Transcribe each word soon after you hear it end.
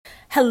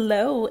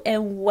Hello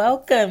and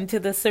welcome to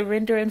the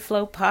Surrender and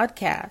Flow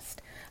podcast.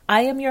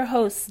 I am your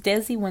host,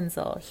 Desi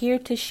Wenzel, here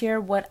to share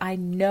what I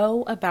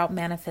know about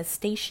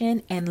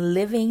manifestation and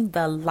living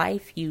the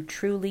life you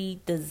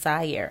truly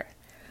desire.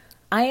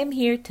 I am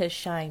here to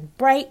shine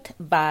bright,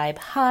 vibe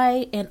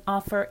high, and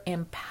offer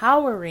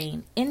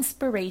empowering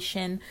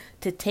inspiration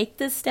to take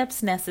the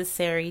steps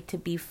necessary to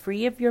be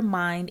free of your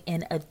mind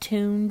and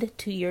attuned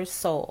to your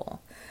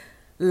soul.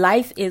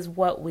 Life is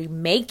what we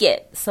make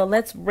it, so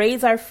let's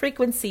raise our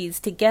frequencies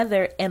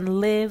together and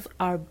live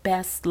our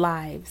best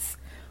lives.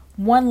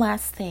 One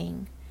last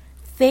thing.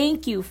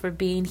 Thank you for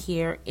being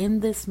here in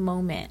this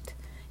moment.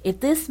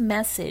 If this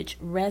message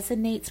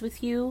resonates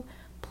with you,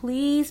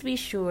 please be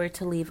sure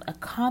to leave a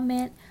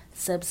comment,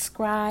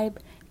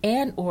 subscribe,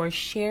 and or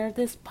share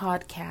this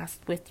podcast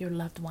with your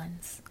loved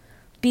ones.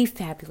 Be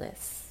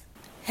fabulous.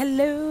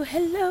 Hello,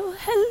 hello,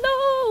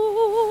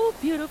 hello,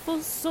 beautiful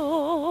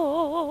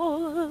soul.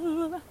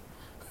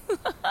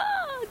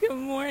 Good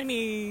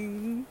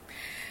morning.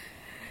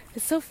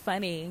 It's so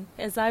funny,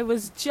 as I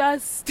was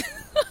just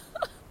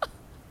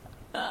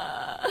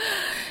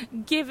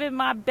giving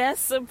my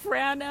best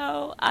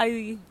soprano,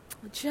 I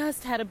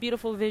just had a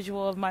beautiful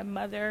visual of my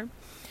mother.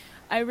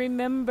 I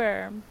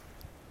remember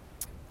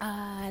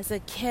as a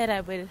kid,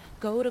 I would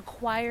go to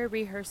choir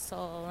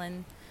rehearsal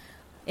and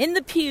in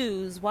the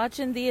pews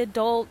watching the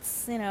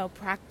adults,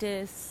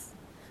 practice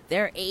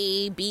their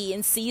A, B,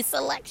 and C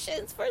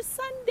selections for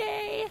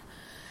Sunday.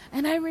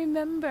 And I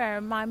remember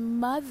my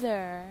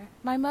mother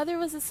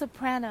was a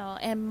soprano,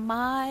 and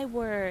my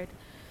word,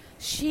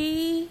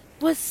 she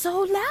was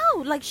so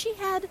loud. Like, she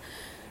had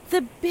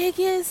the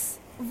biggest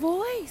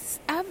voice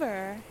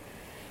ever.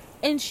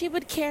 And she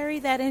would carry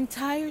that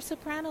entire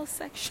soprano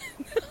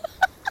section.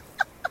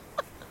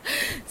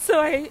 So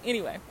I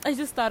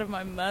just thought of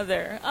my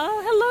mother.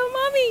 Oh, hello,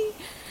 Mommy.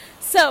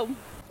 So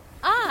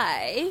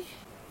I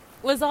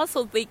was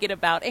also thinking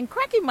about and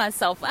cracking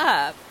myself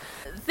up,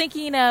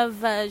 thinking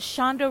of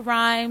Shonda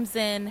Rhimes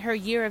and her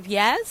year of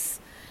yes.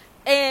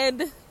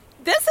 And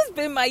this has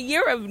been my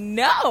year of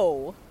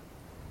no.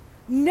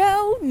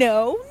 No,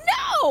 no,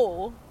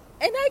 no.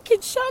 And I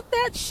can shout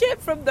that shit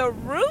from the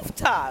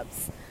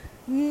rooftops.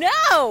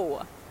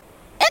 No.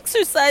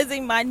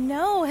 Exercising my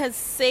no has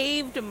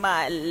saved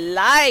my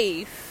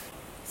life.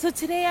 So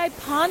today I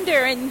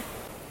ponder and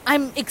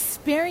I'm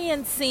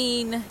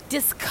experiencing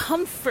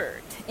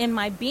discomfort in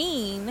my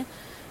being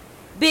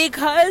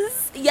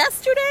because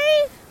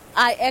yesterday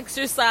I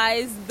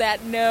exercised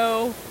that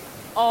no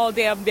all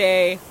damn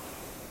day.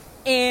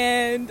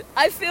 And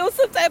I feel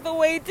some type of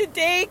way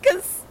today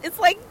because it's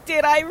like,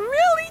 did I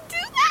really do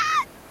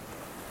that?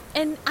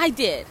 And I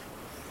did.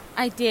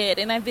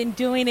 And I've been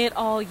doing it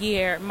all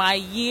year. My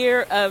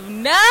year of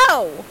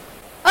no.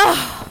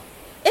 Oh,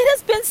 it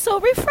has been so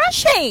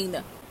refreshing.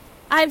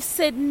 I've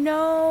said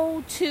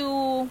no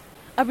to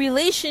a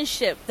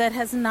relationship that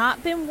has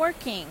not been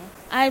working.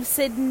 I've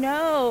said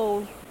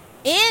no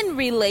in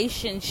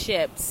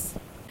relationships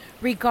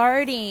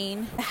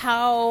regarding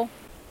how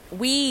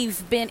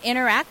we've been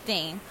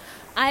interacting.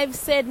 I've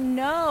said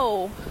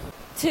no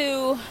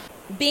to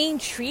being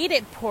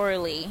treated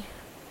poorly.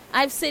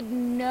 I've said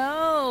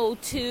no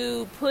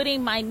to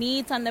putting my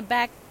needs on the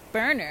back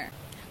burner.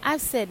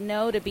 I've said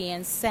no to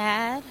being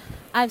sad.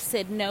 I've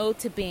said no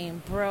to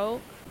being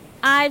broke.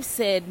 I've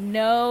said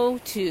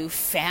no to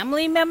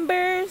family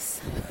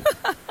members.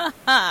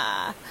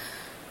 I've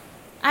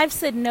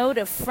said no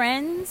to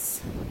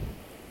friends.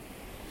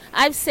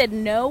 I've said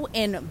no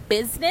in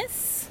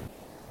business.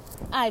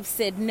 I've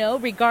said no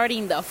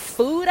regarding the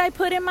food I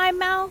put in my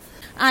mouth.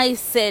 I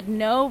said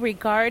no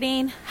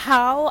regarding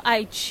how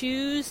I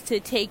choose to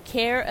take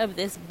care of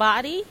this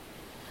body.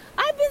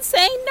 I've been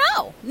saying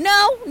no.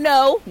 No,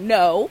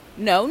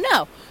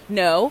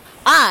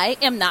 I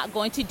am not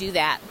going to do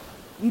that.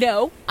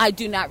 No, I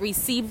do not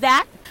receive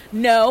that.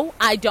 No,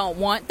 I don't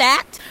want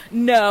that.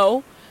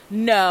 No.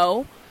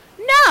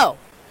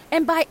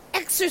 And by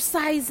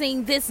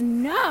exercising this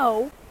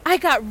no, I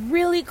got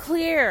really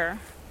clear,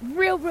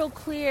 real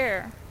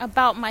clear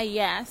about my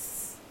yes.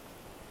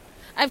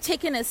 I've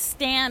taken a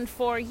stand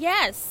for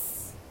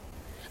yes.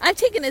 I've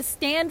taken a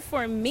stand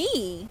for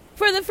me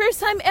for the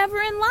first time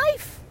ever in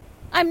life.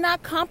 I'm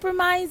not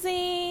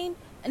compromising,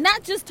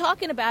 not just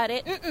talking about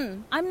it.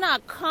 I'm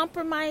not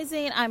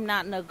compromising. I'm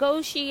not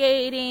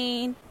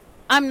negotiating.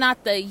 I'm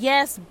not the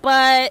yes,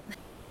 but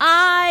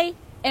I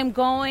am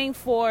going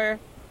for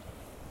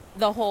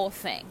the whole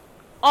thing,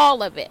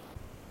 all of it.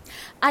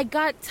 I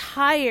got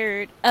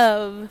tired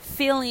of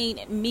feeling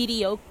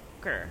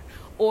mediocre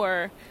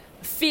or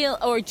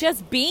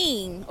just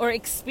being or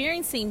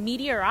experiencing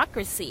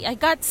mediocrity. I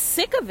got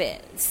sick of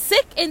it,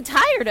 sick and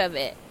tired of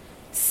it,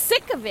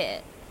 sick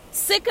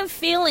of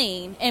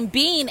feeling and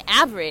being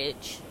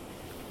average,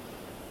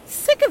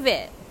 sick of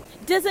it.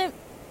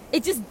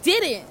 It just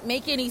didn't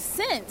make any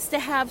sense to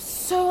have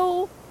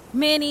so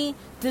many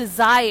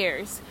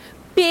desires,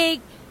 big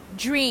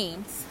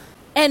dreams,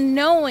 and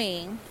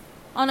knowing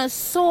on a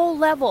soul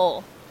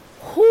level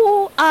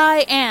who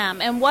I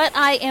am and what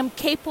I am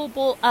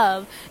capable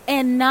of,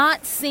 and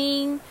not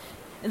seeing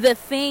the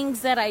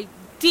things that I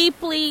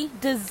deeply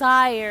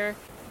desire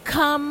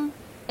come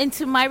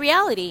into my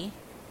reality.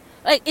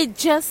 Like, it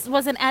just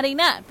wasn't adding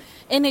up.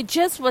 And it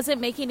just wasn't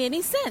making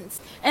any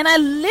sense. And I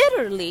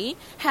literally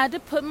had to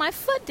put my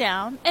foot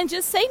down and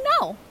just say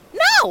no.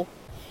 No!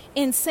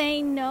 In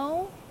saying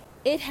no,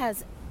 it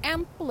has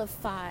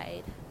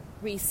amplified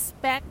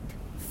respect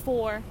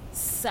for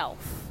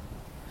self.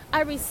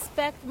 I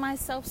respect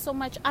myself so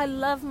much. I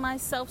love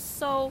myself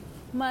so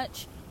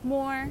much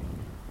more.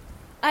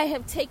 I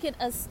have taken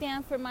a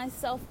stand for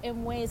myself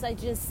in ways I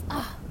just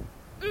hadn't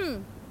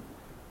even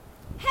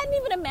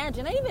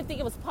imagined. I didn't even think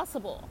it was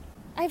possible.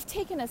 I've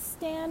taken a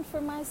stand for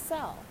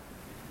myself.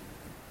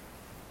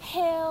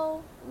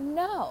 Hell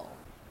no.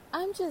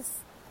 I'm just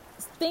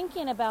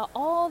thinking about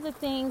all the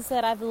things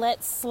that I've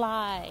let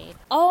slide,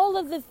 all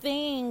of the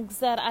things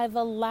that I've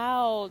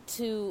allowed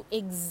to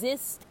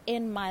exist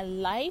in my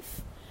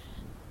life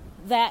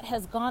that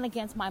has gone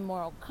against my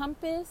moral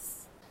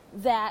compass,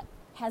 that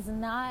has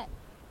not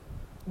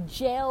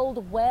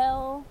gelled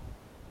well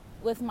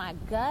with my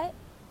gut,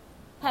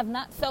 have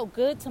not felt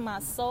good to my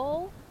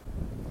soul.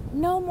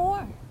 No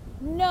more.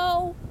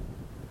 No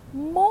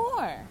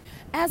more.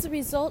 As a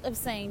result of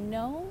saying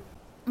no,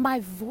 my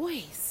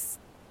voice,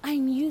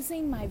 I'm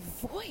using my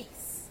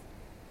voice.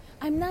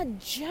 I'm not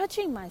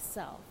judging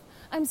myself.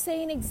 I'm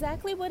saying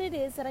exactly what it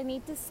is that I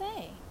need to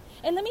say.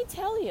 And let me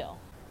tell you,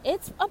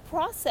 it's a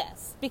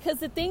process, because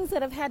the things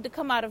that have had to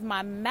come out of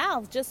my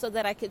mouth just so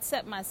that I could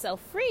set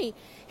myself free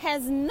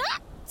has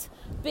not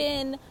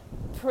been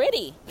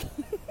pretty.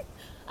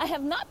 I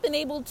have not been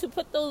able to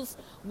put those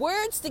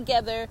words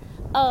together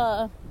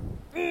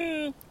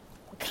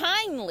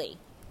kindly.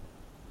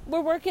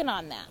 We're working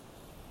on that.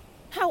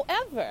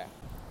 However,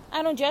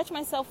 I don't judge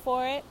myself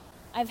for it.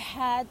 I've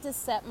had to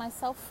set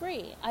myself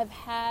free. I've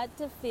had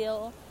to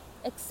feel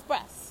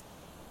expressed.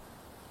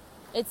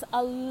 It's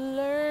a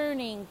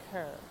learning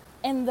curve.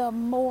 And the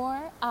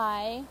more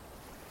I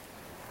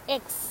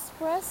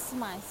express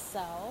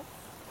myself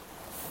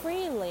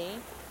freely,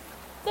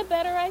 the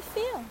better I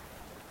feel.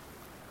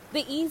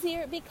 The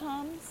easier it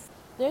becomes.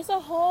 There's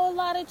a whole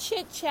lot of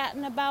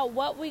chit-chatting about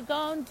what we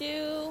gonna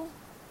do,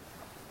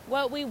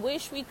 what we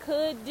wish we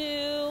could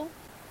do.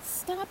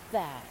 Stop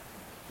that.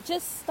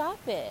 Just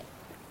stop it.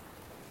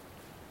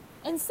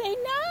 And say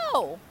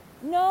no.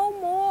 No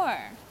more.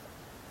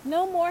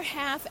 No more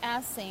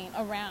half-assing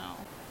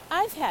around.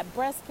 I've had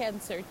breast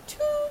cancer 2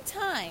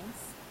 times.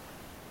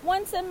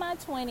 Once in my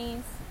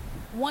 20s,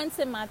 once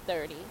in my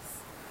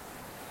 30s.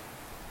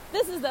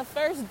 This is the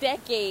first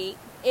decade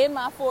in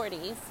my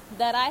 40s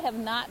that I have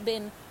not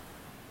been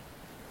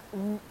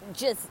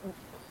just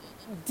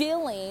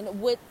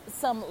dealing with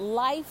some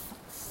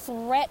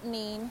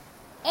life-threatening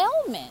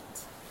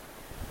ailment.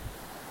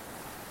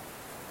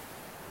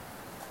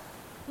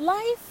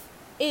 Life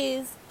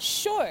is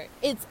short.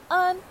 It's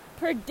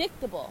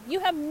unpredictable.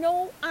 You have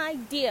no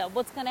idea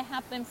what's going to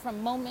happen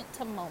from moment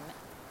to moment.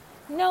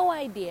 No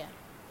idea.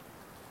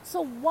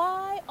 So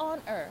why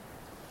on earth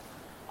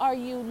are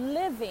you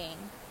living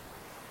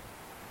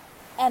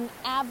an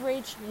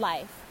average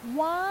life?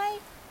 Why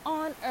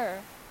on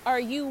earth are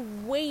you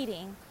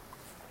waiting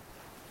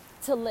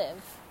to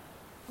live?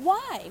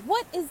 Why?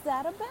 What is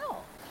that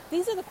about?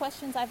 These are the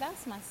questions I've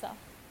asked myself.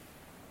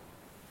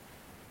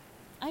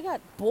 I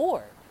got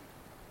bored.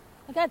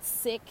 I got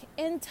sick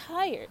and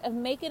tired of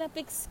making up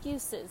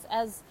excuses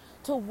as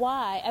to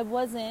why I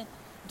wasn't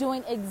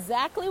doing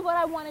exactly what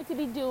I wanted to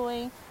be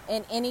doing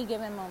in any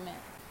given moment.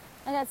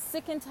 I got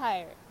sick and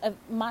tired of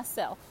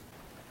myself.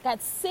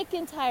 Got sick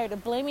and tired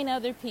of blaming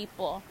other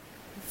people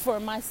for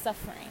my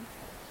suffering.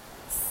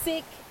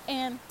 Sick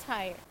and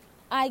tired.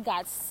 I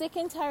got sick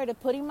and tired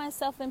of putting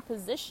myself in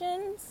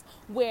positions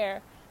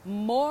where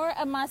more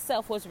of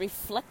myself was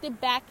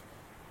reflected back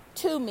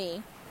to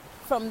me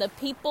from the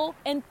people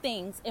and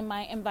things in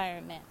my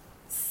environment.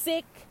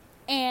 Sick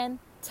and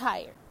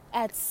tired.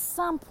 At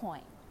some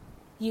point,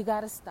 you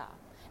got to stop.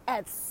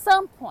 At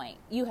some point,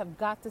 you have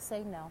got to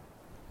say no.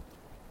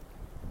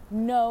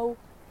 No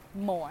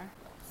more.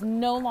 It's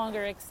no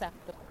longer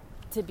acceptable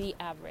to be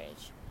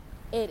average.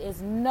 It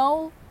is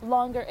no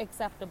longer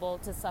acceptable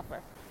to suffer.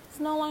 It's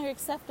no longer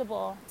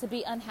acceptable to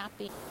be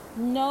unhappy.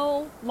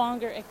 No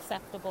longer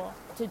acceptable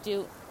to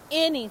do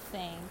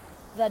anything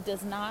that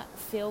does not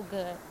feel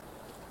good.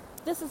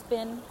 This has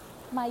been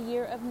my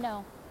year of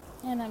no.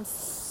 And I'm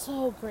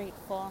so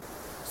grateful.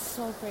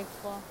 So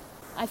grateful.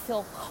 I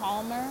feel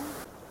calmer.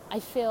 I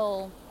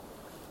feel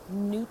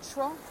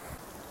neutral.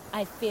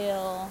 I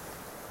feel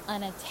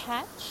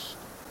unattached.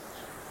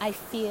 I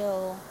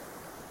feel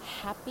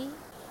happy.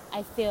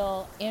 I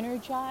feel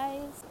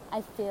energized.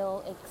 I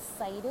feel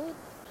excited.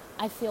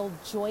 I feel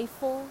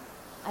joyful.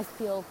 I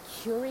feel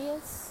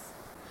curious.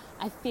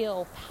 I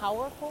feel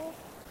powerful.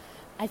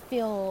 I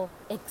feel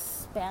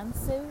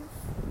expansive.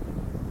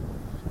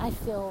 I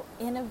feel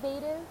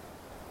innovative.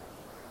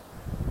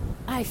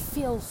 I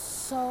feel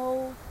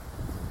so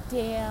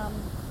damn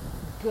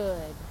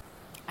good.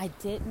 I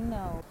didn't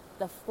know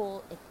the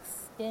full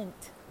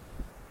extent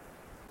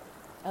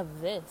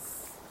of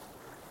this.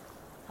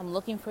 I'm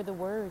looking for the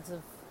words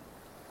of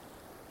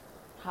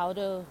how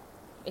to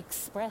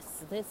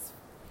express this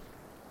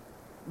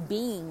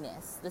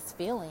beingness, this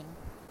feeling.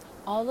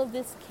 All of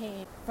this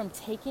came from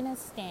taking a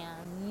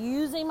stand,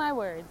 using my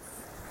words,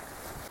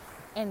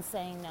 and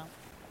saying no.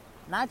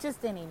 Not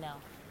just any no,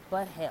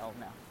 but hell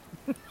no.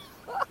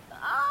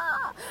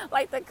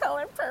 Like the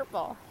color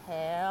purple.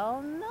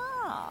 Hell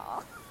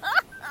no.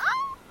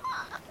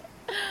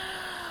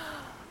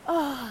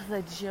 Oh,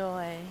 the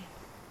joy.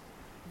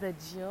 The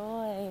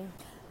joy.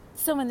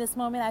 So in this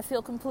moment, I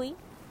feel complete.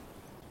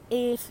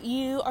 If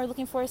you are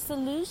looking for a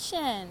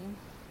solution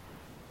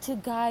to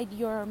guide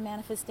your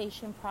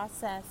manifestation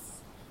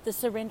process, the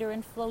Surrender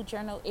and Flow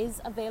Journal is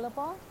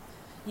available.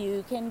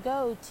 You can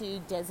go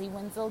to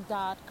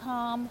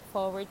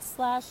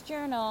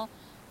desiwenzel.com/journal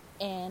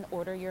and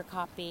order your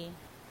copy.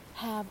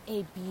 Have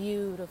a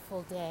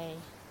beautiful day.